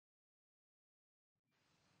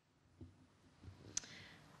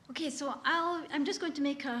Okay, so I'm just going to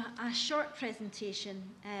make a short presentation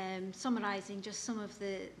summarising just some of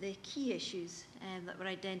the key issues that were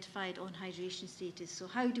identified on hydration status. So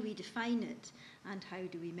how do we define it and how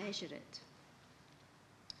do we measure it?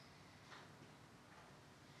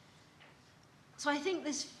 So I think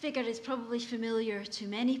this figure is probably familiar to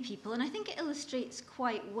many people, and I think it illustrates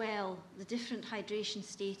quite well the different hydration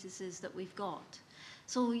statuses that we've got.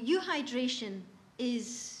 So euhydration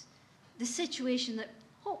is the situation that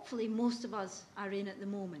hopefully most of us are in at the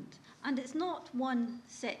moment. And it's not one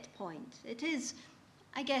set point. It is,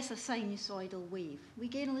 I guess, a sinusoidal wave. We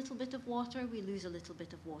gain a little bit of water, we lose a little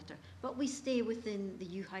bit of water, but we stay within the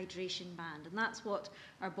euhydration band, and that's what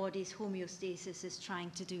our body's homeostasis is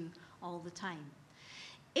trying to do all the time.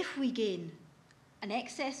 If we gain an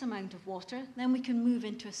excess amount of water, then we can move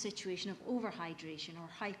into a situation of overhydration or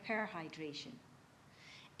hyperhydration.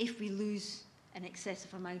 If we lose an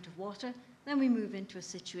excessive amount of water, then we move into a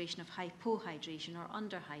situation of hypohydration or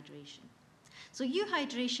underhydration. So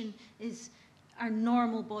euhydration is our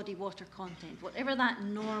normal body water content, whatever that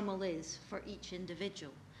normal is for each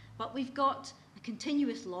individual. But we've got a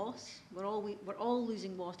continuous loss. We're all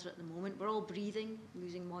losing water at the moment. We're all breathing,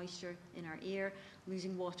 losing moisture in our air,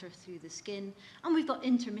 losing water through the skin. And we've got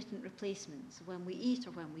intermittent replacements. When we eat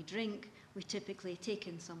or when we drink, we typically take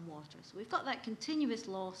in some water. So we've got that continuous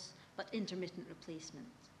loss, but intermittent replacement.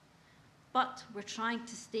 But we're trying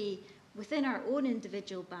to stay within our own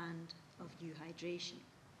individual band of euhydration.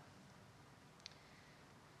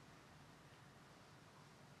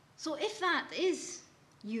 So if that is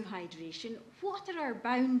euhydration, what are our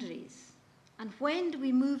boundaries? And when do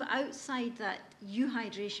we move outside that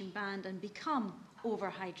euhydration band and become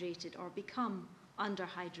overhydrated or become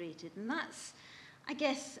underhydrated? And that's, I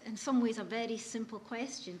guess, in some ways a very simple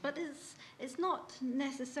question, but it's not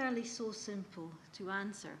necessarily so simple to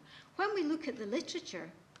answer. When we look at the literature,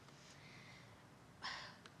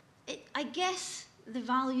 I guess the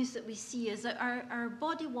values that we see is that our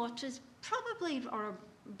body water is probably, or our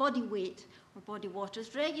body weight or body water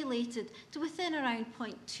is regulated to within around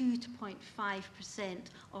 0.2 to 0.5%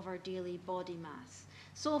 of our daily body mass.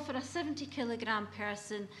 So for a 70 kilogram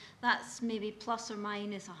person, that's maybe plus or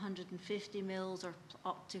minus 150 mils or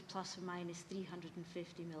up to plus or minus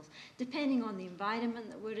 350 mils, depending on the environment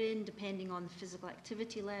that we're in, depending on the physical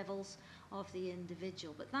activity levels of the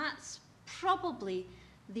individual. But that's probably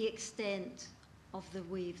the extent of the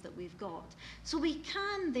wave that we've got. So we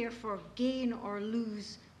can therefore gain or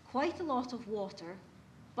lose quite a lot of water,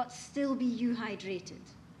 but still be euhydrated.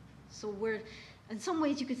 So in some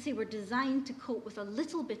ways you could say we're designed to cope with a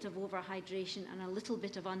little bit of overhydration and a little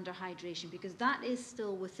bit of underhydration, because that is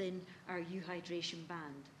still within our euhydration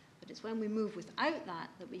band. But it's when we move without that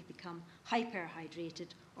that we become hyperhydrated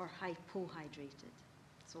or hypohydrated.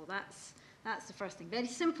 So that's the first thing. Very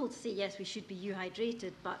simple to say, yes, we should be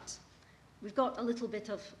euhydrated, but we've got a little bit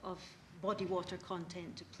of body water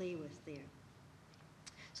content to play with there.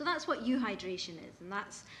 So that's what euhydration is, and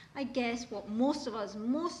that's, I guess, what most of us,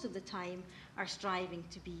 most of the time, are striving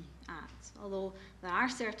to be at. Although there are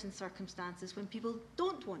certain circumstances when people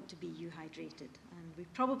don't want to be euhydrated, and we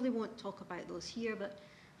probably won't talk about those here, but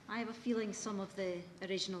I have a feeling some of the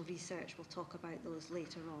original research will talk about those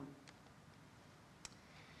later on.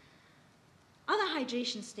 Other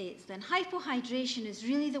hydration states then. Hypohydration is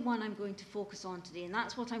really the one I'm going to focus on today, and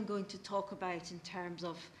that's what I'm going to talk about in terms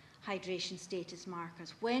of hydration status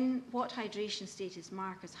markers. What hydration status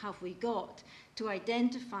markers have we got to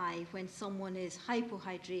identify when someone is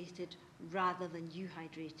hypohydrated rather than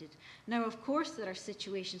euhydrated? Now, of course, there are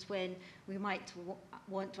situations when we might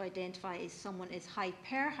want to identify if someone is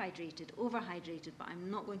hyperhydrated, overhydrated, but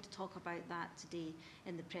I'm not going to talk about that today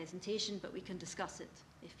in the presentation, but we can discuss it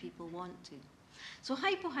if people want to. So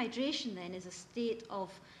hypohydration then is a state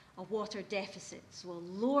of a water deficit, so a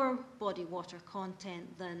lower body water content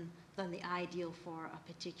than the ideal for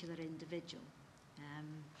a particular individual.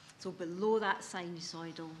 So below that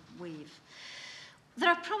sinusoidal wave. There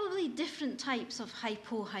are probably different types of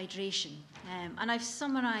hypohydration, and I've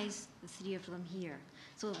summarised the three of them here.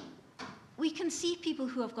 So we can see people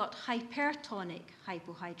who have got hypertonic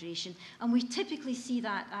hypohydration, and we typically see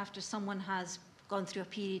that after someone has gone through a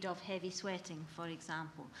period of heavy sweating, for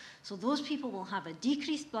example. So those people will have a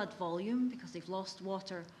decreased blood volume because they've lost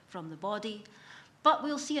water from the body, but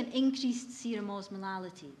we'll see an increased serum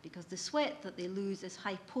osmolality because the sweat that they lose is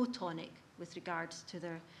hypotonic with regards to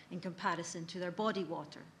in comparison to their body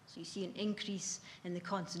water. So you see an increase in the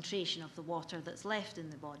concentration of the water that's left in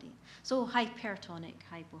the body. So hypertonic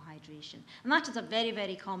hypohydration. And that is a very,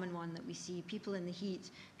 very common one that we see, people in the heat,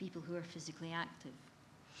 people who are physically active.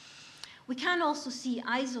 We can also see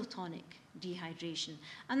isotonic dehydration.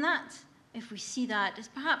 And that, if we see that, is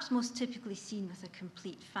perhaps most typically seen with a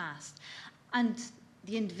complete fast. And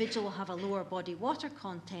the individual will have a lower body water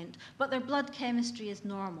content, but their blood chemistry is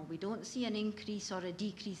normal. We don't see an increase or a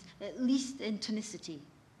decrease, at least in tonicity,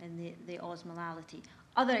 in the osmolality.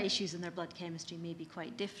 Other issues in their blood chemistry may be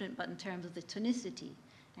quite different, but in terms of the tonicity,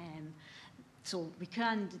 so we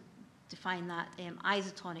can define that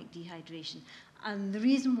isotonic dehydration. And the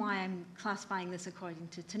reason why I'm classifying this according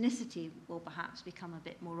to tonicity will perhaps become a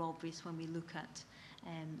bit more obvious when we look at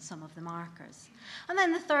some of the markers. And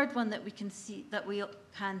then the third one that we can see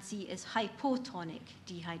is hypotonic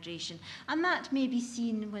dehydration, and that may be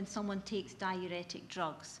seen when someone takes diuretic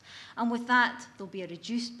drugs. And with that, there'll be a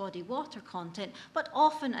reduced body water content, but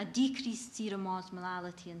often a decreased serum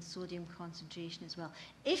osmolality and sodium concentration as well,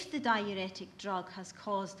 if the diuretic drug has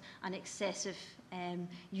caused an excessive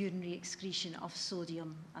urinary excretion of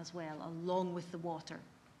sodium as well, along with the water.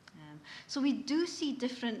 So we do see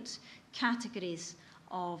different categories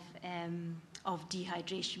of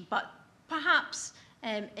dehydration, but perhaps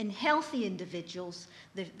in healthy individuals,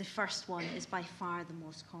 the first one is by far the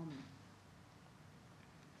most common.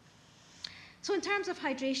 So in terms of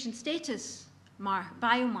hydration status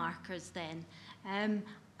biomarkers then,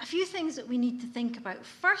 a few things that we need to think about.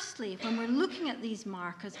 Firstly, when we're looking at these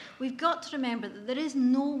markers, we've got to remember that there is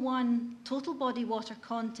no one total body water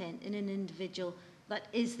content in an individual that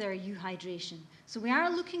is their euhydration. So we are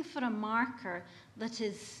looking for a marker that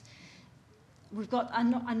is, we've got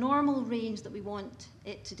a normal range that we want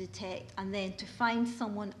it to detect, and then to find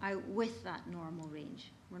someone out with that normal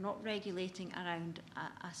range. We're not regulating around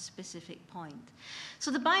a specific point.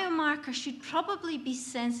 So the biomarker should probably be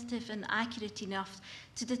sensitive and accurate enough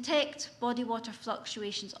to detect body water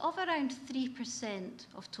fluctuations of around 3%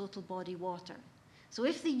 of total body water. So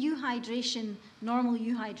if the normal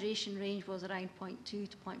euhydration range was around 0.2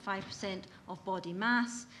 to 0.5% of body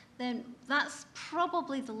mass, then that's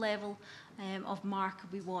probably the level of marker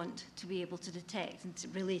we want to be able to detect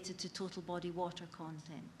and related to total body water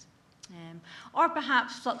content. Or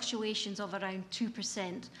perhaps fluctuations of around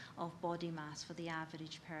 2% of body mass for the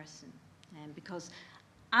average person, because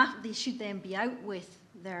they should then be out with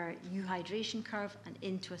their euhydration curve and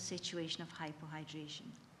into a situation of hypohydration.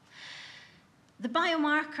 The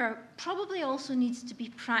biomarker probably also needs to be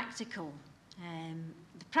practical.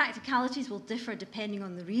 The practicalities will differ depending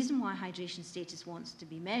on the reason why hydration status wants to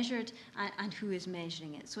be measured and who is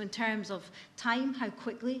measuring it. So in terms of time, how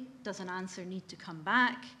quickly does an answer need to come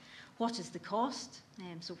back? What is the cost?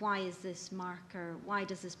 So why does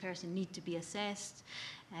this person need to be assessed?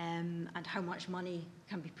 And how much money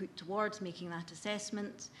can be put towards making that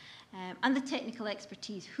assessment? And the technical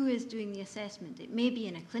expertise, who is doing the assessment? It may be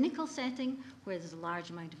in a clinical setting where there's a large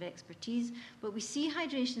amount of expertise, but we see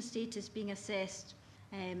hydration status being assessed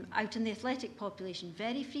out in the athletic population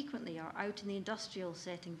very frequently, or out in the industrial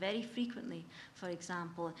setting very frequently, for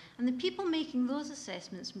example. And the people making those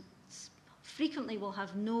assessments frequently will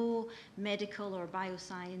have no medical or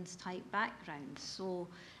bioscience type background. So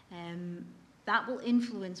that will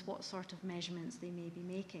influence what sort of measurements they may be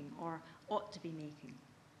making or ought to be making.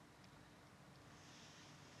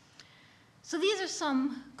 So these are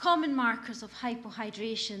some common markers of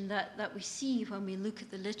hypohydration that we see when we look at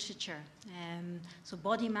the literature. So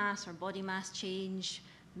body mass or body mass change,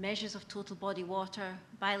 measures of total body water,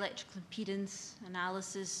 bioelectrical impedance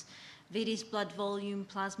analysis, various blood volume,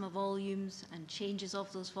 plasma volumes, and changes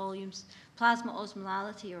of those volumes, plasma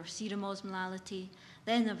osmolality or serum osmolality,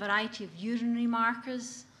 then a variety of urinary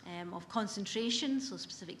markers of concentration, so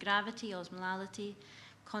specific gravity, osmolality,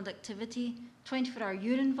 conductivity, 24-hour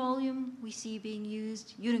urine volume we see being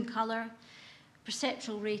used, urine colour,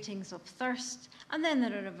 perceptual ratings of thirst, and then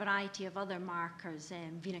there are a variety of other markers,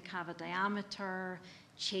 vena cava diameter,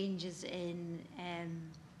 changes in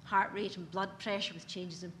heart rate and blood pressure with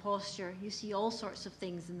changes in posture. You see all sorts of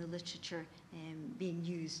things in the literature being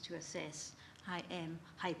used to assess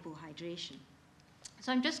hypohydration.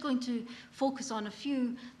 So I'm just going to focus on a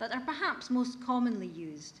few that are perhaps most commonly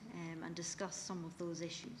used and discuss some of those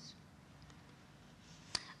issues.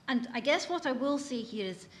 And I guess what I will say here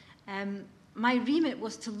is my remit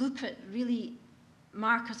was to look at really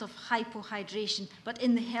markers of hypohydration, but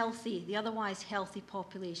in the otherwise healthy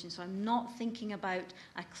population. So I'm not thinking about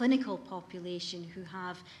a clinical population who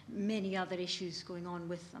have many other issues going on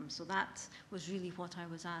with them. So that was really what I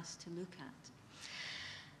was asked to look at.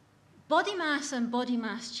 Body mass and body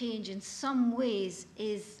mass change in some ways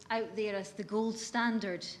is out there as the gold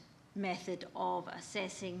standard method of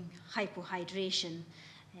assessing hypohydration.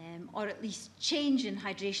 or at least change in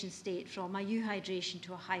hydration state from a euhydration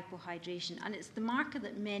to a hypohydration. And it's the marker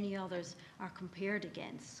that many others are compared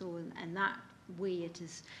against. So in that way it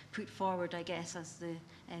is put forward, I guess, as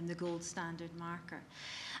the gold standard marker.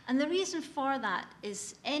 And the reason for that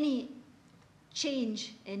is any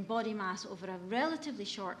change in body mass over a relatively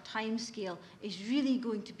short time scale is really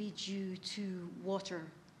going to be due to water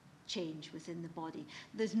change within the body.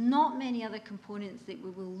 There's not many other components that we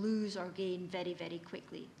will lose or gain very, very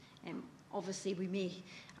quickly. Obviously,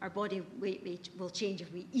 our body weight will change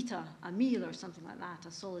if we eat a meal or something like that,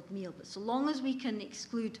 a solid meal. But so long as we can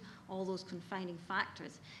exclude all those confining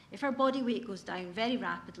factors, if our body weight goes down very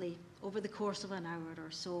rapidly over the course of an hour or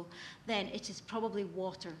so, then it is probably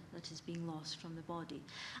water that is being lost from the body.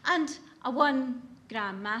 And a 1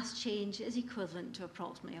 gram mass change is equivalent to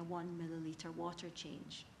approximately a 1 milliliter water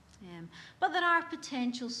change. But there are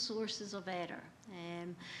potential sources of error.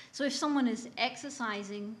 So if someone is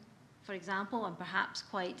exercising, for example, and perhaps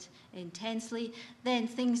quite intensely, then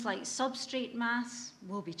things like substrate mass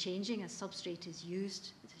will be changing as substrate is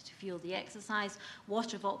used to fuel the exercise,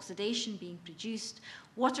 water of oxidation being produced,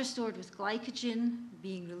 water stored with glycogen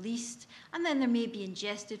being released, and then there may be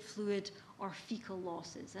ingested fluid or fecal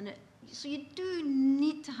losses. And so you do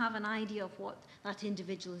need to have an idea of what that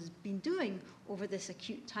individual has been doing over this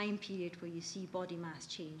acute time period where you see body mass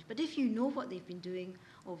change. But if you know what they've been doing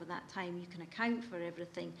over that time, you can account for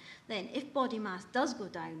everything. Then if body mass does go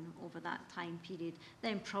down over that time period,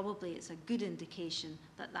 then probably it's a good indication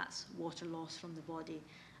that that's water loss from the body.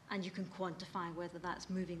 And you can quantify whether that's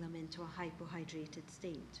moving them into a hypohydrated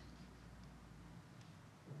state.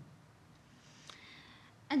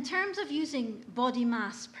 In terms of using body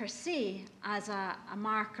mass per se as a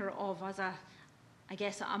marker of,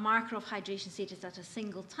 a marker of hydration status at a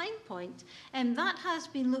single time point, that has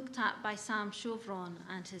been looked at by Sam Chauvron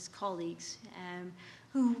and his colleagues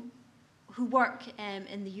who work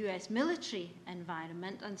in the US military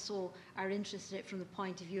environment and so are interested in it from the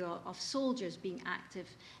point of view of soldiers being active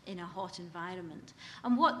in a hot environment.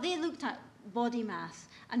 And what they looked at body mass,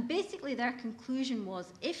 and basically their conclusion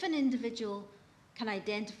was if an individual can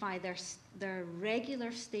identify their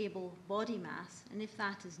regular stable body mass, and if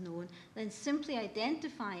that is known, then simply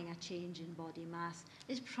identifying a change in body mass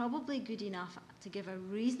is probably good enough to give a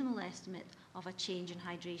reasonable estimate of a change in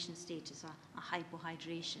hydration status, a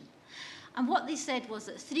hypohydration. And what they said was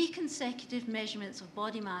that 3 consecutive measurements of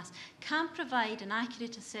body mass can provide an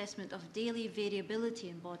accurate assessment of daily variability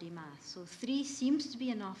in body mass. So 3 seems to be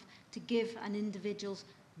enough to give an individual's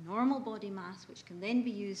normal body mass, which can then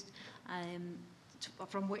be used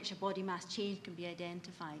from which a body mass change can be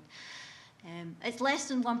identified. It's less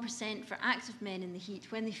than 1% for active men in the heat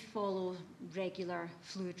when they follow regular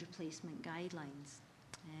fluid replacement guidelines.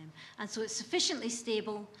 And so it's sufficiently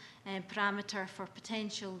stable parameter for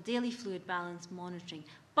potential daily fluid balance monitoring.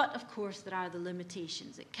 But of course there are the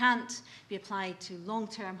limitations. It can't be applied to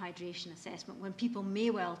long-term hydration assessment when people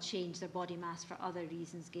may well change their body mass for other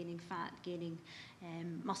reasons, gaining fat, gaining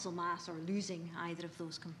muscle mass, or losing either of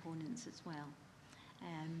those components as well.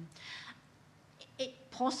 It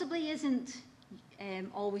possibly isn't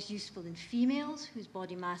always useful in females whose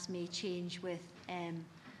body mass may change with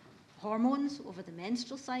hormones over the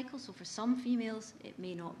menstrual cycle. So for some females, it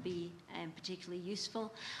may not be particularly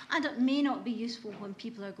useful. And it may not be useful when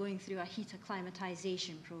people are going through a heat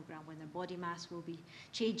acclimatization program, when their body mass will be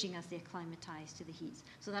changing as they acclimatize to the heat.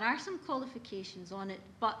 So there are some qualifications on it,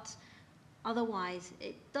 but otherwise,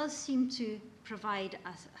 it does seem to provide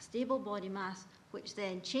a stable body mass, which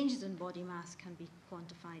then changes in body mass can be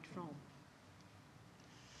quantified from.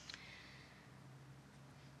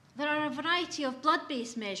 There are a variety of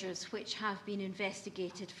blood-based measures which have been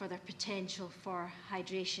investigated for their potential for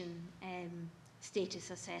hydration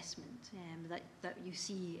status assessment that you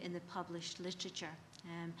see in the published literature.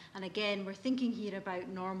 And again, we're thinking here about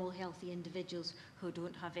normal, healthy individuals who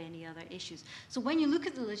don't have any other issues. So when you look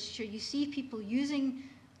at the literature, you see people using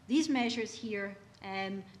these measures here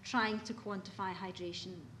trying to quantify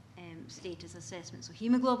hydration status assessment. So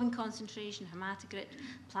hemoglobin concentration, hematocrit,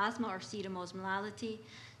 plasma or serum osmolality,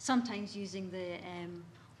 sometimes using the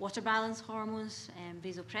water balance hormones,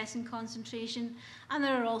 vasopressin concentration, and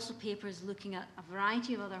there are also papers looking at a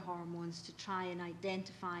variety of other hormones to try and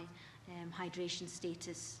identify hydration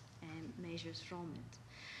status measures from it.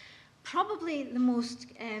 Probably the most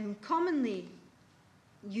commonly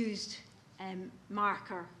used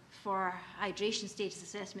marker for hydration status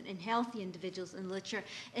assessment in healthy individuals in the literature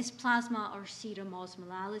is plasma or serum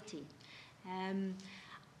osmolality.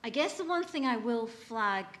 I guess the one thing I will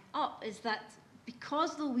flag up is that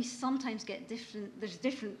because though we sometimes get there's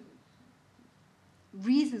different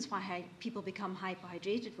reasons why people become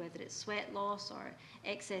hypohydrated, whether it's sweat loss or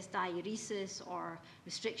excess diuresis or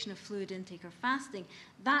restriction of fluid intake or fasting,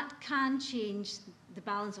 that can change the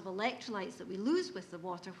balance of electrolytes that we lose with the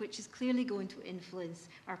water, which is clearly going to influence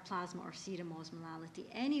our plasma or serum osmolality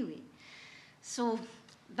anyway. So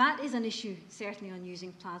that is an issue, certainly, on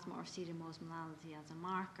using plasma or serum osmolality as a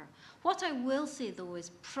marker. What I will say, though,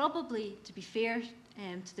 is probably, to be fair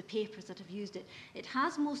to the papers that have used it, it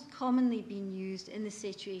has most commonly been used in the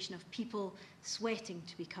situation of people sweating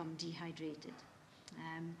to become dehydrated.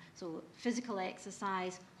 So physical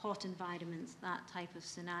exercise, hot environments, that type of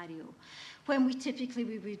scenario, when we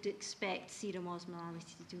would expect serum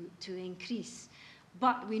osmolality to increase.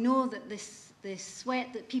 But we know that this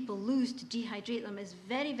sweat that people lose to dehydrate them is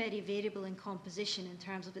very, very variable in composition in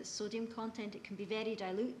terms of its sodium content. It can be very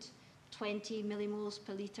dilute, 20 millimoles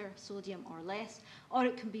per litre sodium or less, or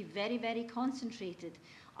it can be very, very concentrated,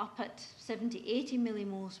 up at 70, 80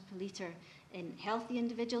 millimoles per litre in healthy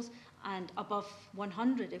individuals, and above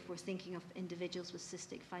 100 if we're thinking of individuals with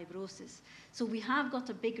cystic fibrosis. So we have got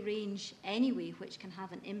a big range anyway, which can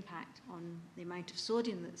have an impact on the amount of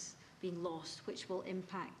sodium that's being lost, which will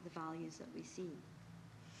impact the values that we see.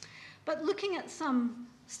 But looking at some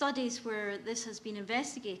studies where this has been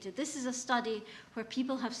investigated, this is a study where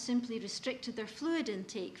people have simply restricted their fluid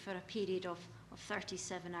intake for a period of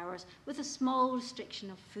 37 hours with a small restriction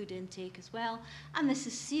of food intake as well. And this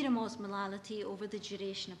is serum osmolality over the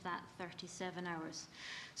duration of that 37 hours.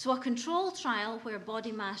 So a control trial where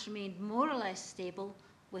body mass remained more or less stable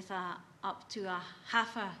with up to a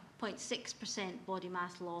 0.6% body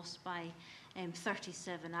mass loss by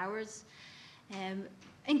 37 hours.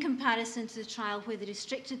 In comparison to the trial where they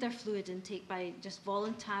restricted their fluid intake by just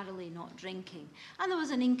voluntarily not drinking. And there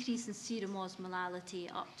was an increase in serum osmolality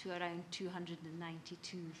up to around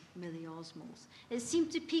 292 milliosmoles. It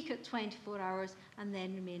seemed to peak at 24 hours and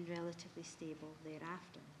then remain relatively stable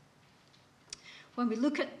thereafter. When we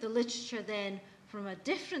look at the literature then from a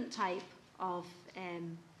different type of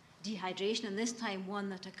dehydration, and this time one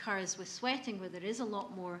that occurs with sweating, where there is a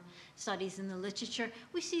lot more studies in the literature,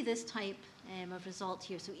 we see this type of result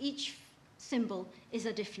here. So each symbol is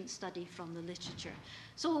a different study from the literature.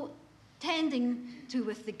 So tending to,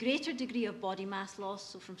 with the greater degree of body mass loss,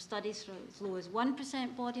 so from studies from as low as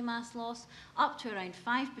 1% body mass loss up to around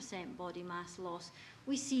 5% body mass loss,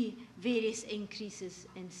 we see various increases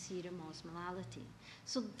in serum osmolality.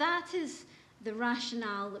 So that is the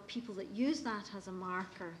rationale that people that use that as a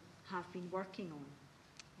marker have been working on.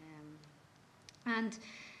 And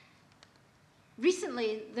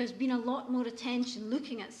recently, there's been a lot more attention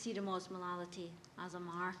looking at serum osmolality as a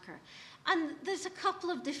marker. And there's a couple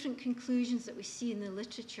of different conclusions that we see in the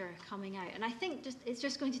literature coming out. And I think it's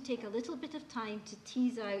just going to take a little bit of time to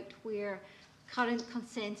tease out where current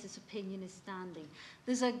consensus opinion is standing.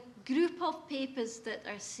 There's a group of papers that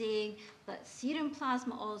are saying that serum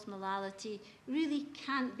plasma osmolality really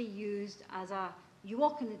can't be used as a, you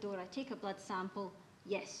walk in the door, I take a blood sample,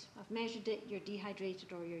 yes, I've measured it, you're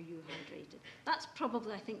dehydrated or you're euhydrated. That's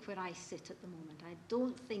probably, I think, where I sit at the moment. I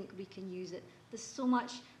don't think we can use it. There's so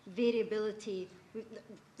much variability.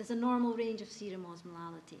 There's a normal range of serum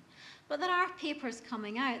osmolality. But there are papers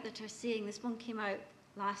coming out that are saying, this one came out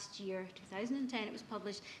last year, 2010, it was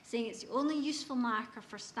published, saying it's the only useful marker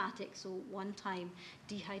for static, so one-time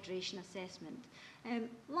dehydration assessment,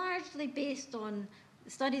 largely based on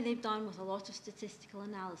the study they've done with a lot of statistical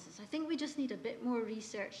analysis. I think we just need a bit more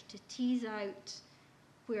research to tease out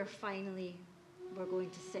where finally we're going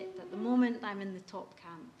to sit. At the moment, I'm in the top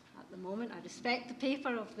camp. At the moment, I respect the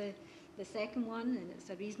paper of the second one, and it's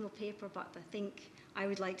a reasonable paper, but I think I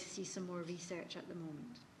would like to see some more research at the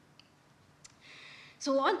moment.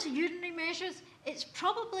 So on to urinary measures. It's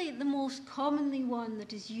probably the most commonly one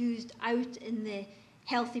that is used out in the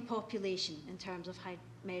healthy population in terms of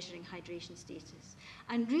measuring hydration status.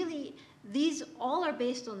 And really, these all are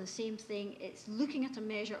based on the same thing. It's looking at a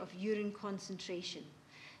measure of urine concentration.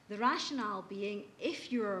 The rationale being,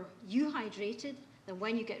 if you're euhydrated, then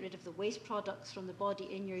when you get rid of the waste products from the body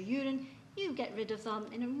in your urine, you get rid of them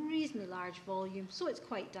in a reasonably large volume, so it's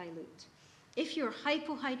quite dilute. If you're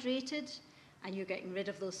hypohydrated, and you're getting rid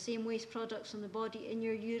of those same waste products from the body in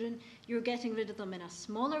your urine, you're getting rid of them in a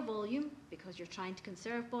smaller volume because you're trying to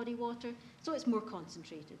conserve body water, so it's more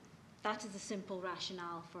concentrated. That is the simple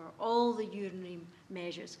rationale for all the urinary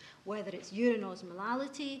measures, whether it's urine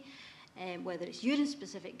osmolality, whether it's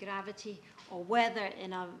urine-specific gravity, or whether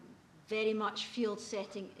in a very much field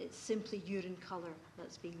setting, it's simply urine colour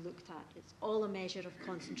that's being looked at. It's all a measure of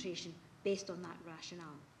concentration based on that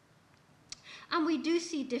rationale. And we do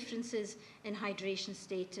see differences in hydration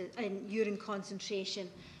status, in urine concentration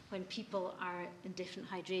when people are in different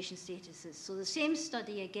hydration statuses. So the same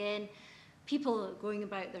study again, people going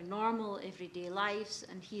about their normal everyday lives,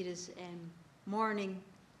 and here is urine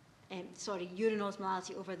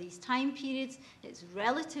osmolality over these time periods. It's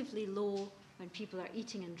relatively low when people are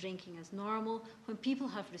eating and drinking as normal. When people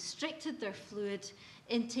have restricted their fluid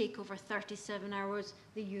intake over 37 hours,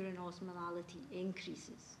 the urine osmolality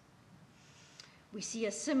increases. We see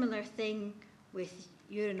a similar thing with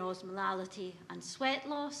urine osmolality and sweat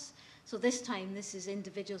loss. So this time, this is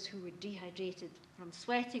individuals who were dehydrated from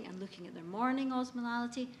sweating and looking at their morning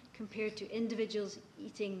osmolality compared to individuals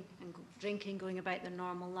eating and drinking, going about their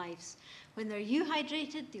normal lives. When they're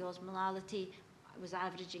euhydrated, the osmolality was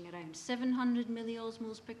averaging around 700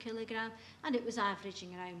 milliosmoles per kilogram, and it was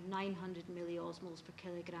averaging around 900 milliosmoles per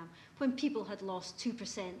kilogram when people had lost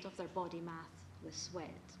 2% of their body mass with sweat.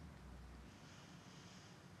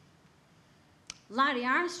 Larry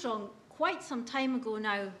Armstrong, quite some time ago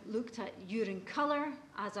now, looked at urine colour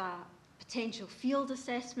as a potential field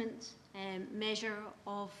assessment measure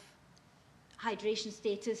of hydration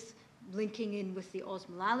status, linking in with the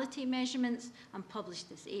osmolality measurements, and published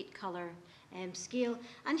this 8-colour scale.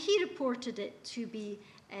 And he reported it to be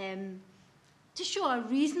to show a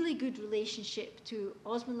reasonably good relationship to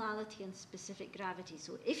osmolality and specific gravity.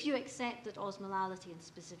 So if you accept that osmolality and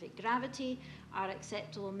specific gravity are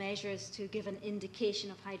acceptable measures to give an indication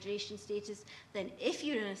of hydration status, then if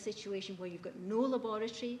you're in a situation where you've got no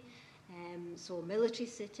laboratory, so a military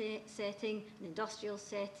setting, an industrial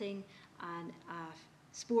setting, and a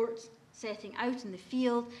sports setting out in the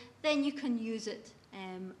field, then you can use it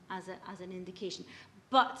as an indication.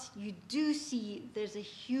 But you do see there's a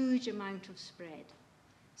huge amount of spread.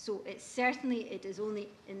 So it is only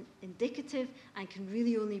indicative and can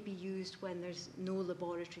really only be used when there's no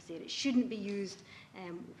laboratories there. It shouldn't be used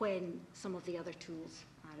when some of the other tools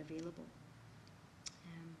are available.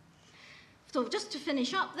 So just to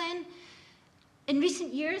finish up then, in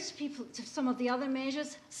recent years, some of the other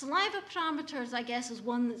measures, saliva parameters, I guess, is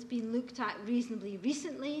one that's been looked at reasonably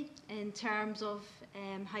recently in terms of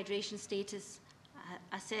hydration status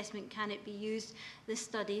assessment. Can it be used? This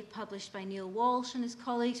study published by Neil Walsh and his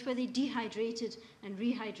colleagues, where they dehydrated and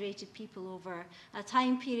rehydrated people over a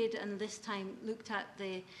time period, and this time looked at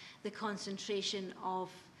the concentration of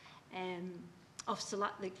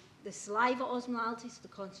the saliva osmolality, so the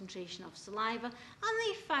concentration of saliva, and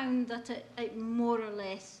they found that it more or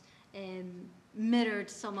less mirrored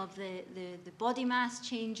some of the body mass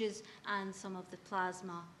changes and some of the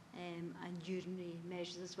plasma and urinary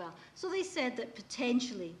measures as well. So they said that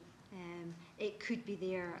potentially it could be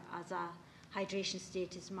there as a hydration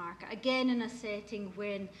status marker, again in a setting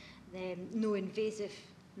when no invasive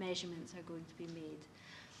measurements are going to be made.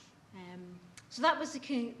 So that was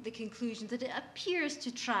the conclusion, that it appears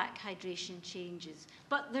to track hydration changes,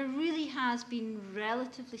 but there really has been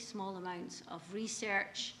relatively small amounts of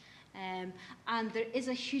research, and there is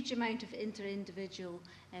a huge amount of inter-individual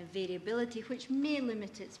variability, which may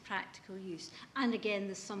limit its practical use. And again,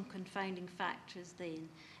 there's some confounding factors then,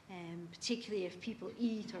 particularly if people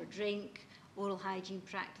eat or drink, oral hygiene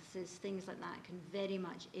practices, things like that can very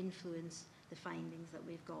much influence the findings that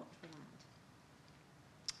we've got for that.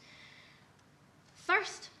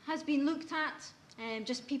 Thirst has been looked at,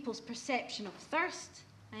 just people's perception of thirst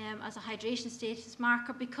as a hydration status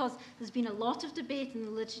marker, because there's been a lot of debate in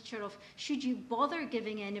the literature of should you bother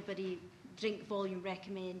giving anybody drink volume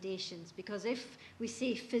recommendations, because if we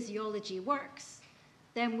say physiology works,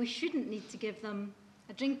 then we shouldn't need to give them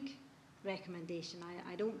a drink recommendation.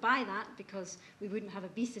 I don't buy that, because we wouldn't have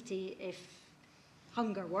obesity if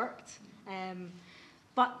hunger worked.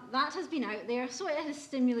 But that has been out there, so it has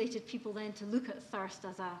stimulated people then to look at thirst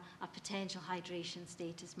as a potential hydration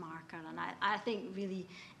status marker. And I think really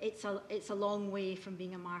it's a long way from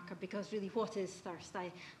being a marker, because really what is thirst?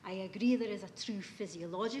 I agree there is a true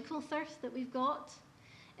physiological thirst that we've got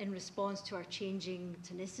in response to our changing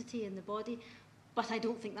tonicity in the body, but I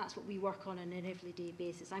don't think that's what we work on an everyday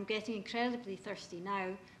basis. I'm getting incredibly thirsty now,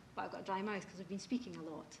 but I've got a dry mouth because I've been speaking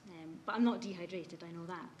a lot. But I'm not dehydrated, I know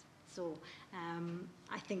that. So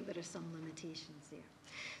I think there are some limitations there.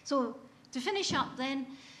 So to finish up then,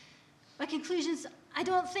 my conclusions, I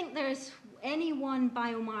don't think there's any one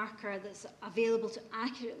biomarker that's available to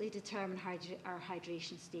accurately determine our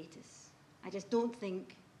hydration status. I just don't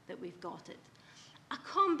think that we've got it. A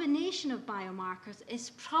combination of biomarkers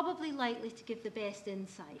is probably likely to give the best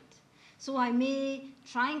insight. So I may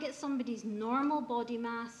try and get somebody's normal body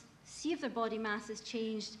mass, see if their body mass has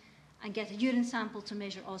changed, and get a urine sample to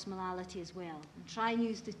measure osmolality as well, and try and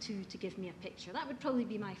use the two to give me a picture. That would probably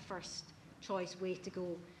be my first choice way to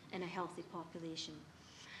go in a healthy population.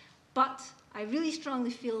 But I really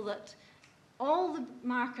strongly feel that all the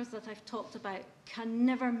markers that I've talked about can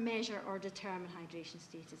never measure or determine hydration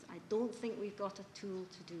status. I don't think we've got a tool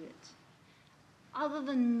to do it, other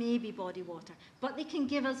than maybe body water. But they can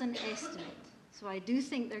give us an estimate. So I do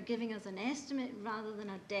think they're giving us an estimate rather than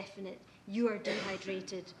a definite, you are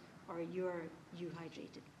dehydrated or you're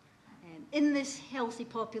euhydrated. In this healthy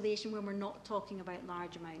population when we're not talking about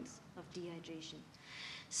large amounts of dehydration.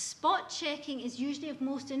 Spot checking is usually of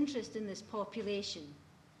most interest in this population.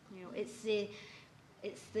 You know,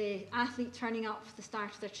 it's the athlete turning up for the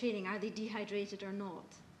start of their training. Are they dehydrated or not?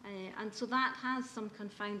 And so that has some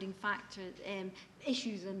confounding factor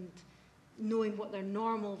issues and knowing what their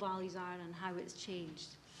normal values are and how it's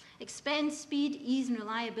changed. Expense, speed, ease and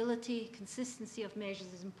reliability, consistency of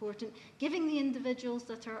measures is important. Giving the individuals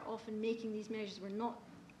that are often making these measures,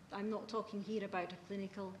 I'm not talking here about a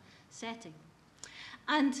clinical setting.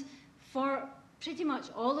 And for pretty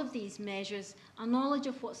much all of these measures, a knowledge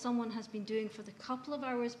of what someone has been doing for the couple of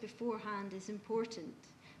hours beforehand is important,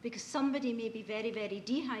 because somebody may be very, very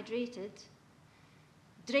dehydrated,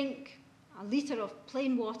 drink a litre of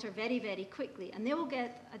plain water very, very quickly, and they will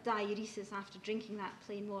get a diuresis after drinking that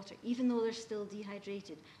plain water, even though they're still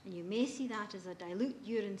dehydrated. And you may see that as a dilute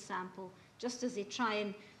urine sample, just as they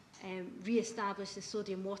try and re-establish the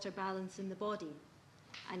sodium-water balance in the body,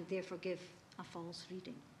 and therefore give a false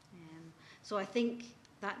reading. So I think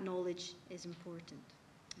that knowledge is important.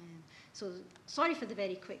 So sorry for the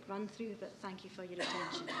very quick run-through, but thank you for your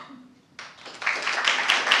attention.